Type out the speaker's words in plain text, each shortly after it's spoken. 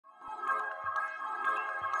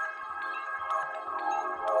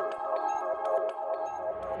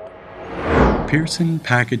Pearson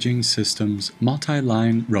Packaging Systems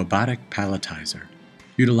multi-line robotic palletizer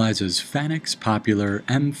utilizes FANUC's popular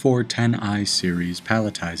M-410i Series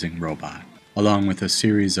Palletizing Robot, along with a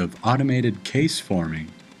series of automated case forming,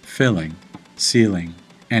 filling, sealing,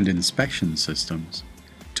 and inspection systems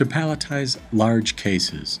to palletize large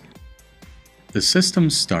cases. The system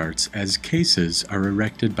starts as cases are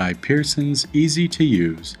erected by Pearson's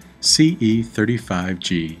easy-to-use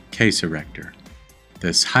CE35-G Case Erector.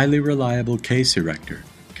 This highly reliable case erector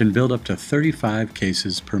can build up to 35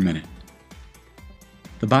 cases per minute.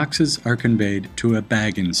 The boxes are conveyed to a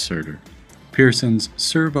bag inserter. Pearson's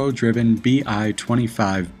servo-driven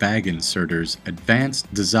BI25 Bag Inserter's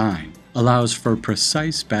advanced design allows for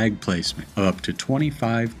precise bag placement of up to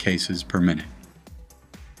 25 cases per minute.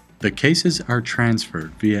 The cases are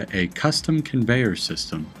transferred via a custom conveyor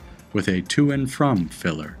system with a to and from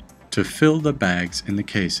filler to fill the bags in the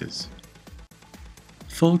cases.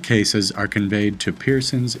 Full cases are conveyed to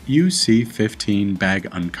Pearson's UC15 Bag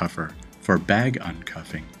Uncuffer for bag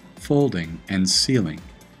uncuffing, folding, and sealing,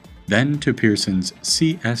 then to Pearson's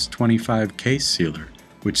CS25 Case Sealer,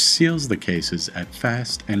 which seals the cases at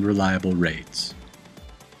fast and reliable rates.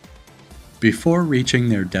 Before reaching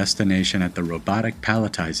their destination at the robotic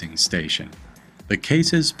palletizing station, the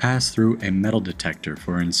cases pass through a metal detector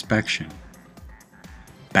for inspection.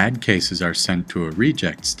 Bad cases are sent to a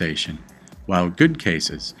reject station, while good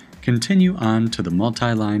cases continue on to the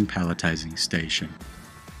multi-line palletizing station.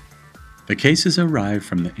 The cases arrive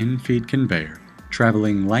from the in-feed conveyor,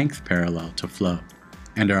 traveling length parallel to flow,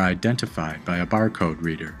 and are identified by a barcode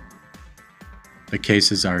reader. The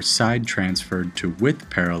cases are side transferred to width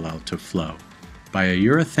parallel to flow by a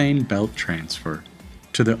urethane belt transfer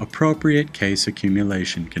to the appropriate case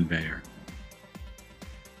accumulation conveyor.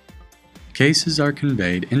 Cases are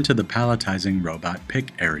conveyed into the palletizing robot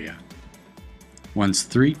pick area. Once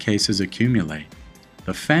 3 cases accumulate,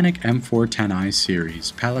 the FANUC M-410i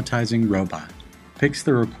Series Palletizing Robot picks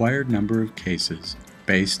the required number of cases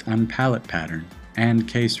based on pallet pattern and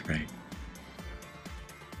case rate.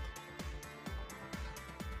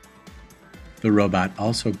 The robot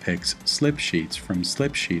also picks slip sheets from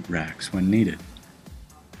slip sheet racks when needed.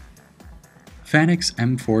 FANUC's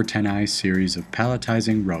M-410i series of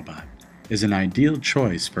palletizing robot is an ideal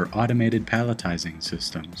choice for automated palletizing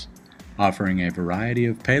systems, offering a variety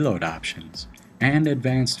of payload options and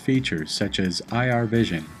advanced features such as IR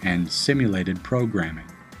vision and simulated programming.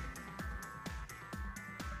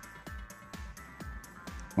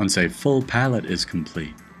 Once a full pallet is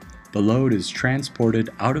complete, the load is transported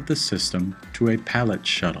out of the system to a pallet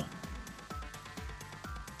shuttle.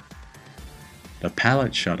 The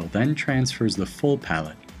pallet shuttle then transfers the full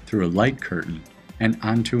pallet through a light curtain and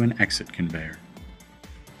onto an exit conveyor.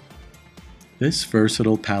 This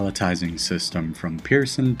versatile palletizing system from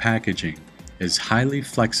Pearson Packaging is highly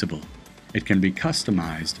flexible. It can be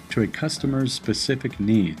customized to a customer's specific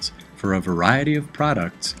needs for a variety of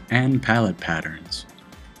products and pallet patterns.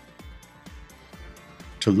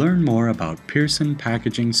 To learn more about Pearson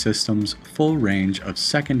Packaging Systems' full range of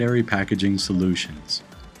secondary packaging solutions,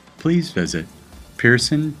 please visit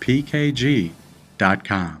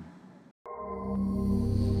pearsonpkg.com.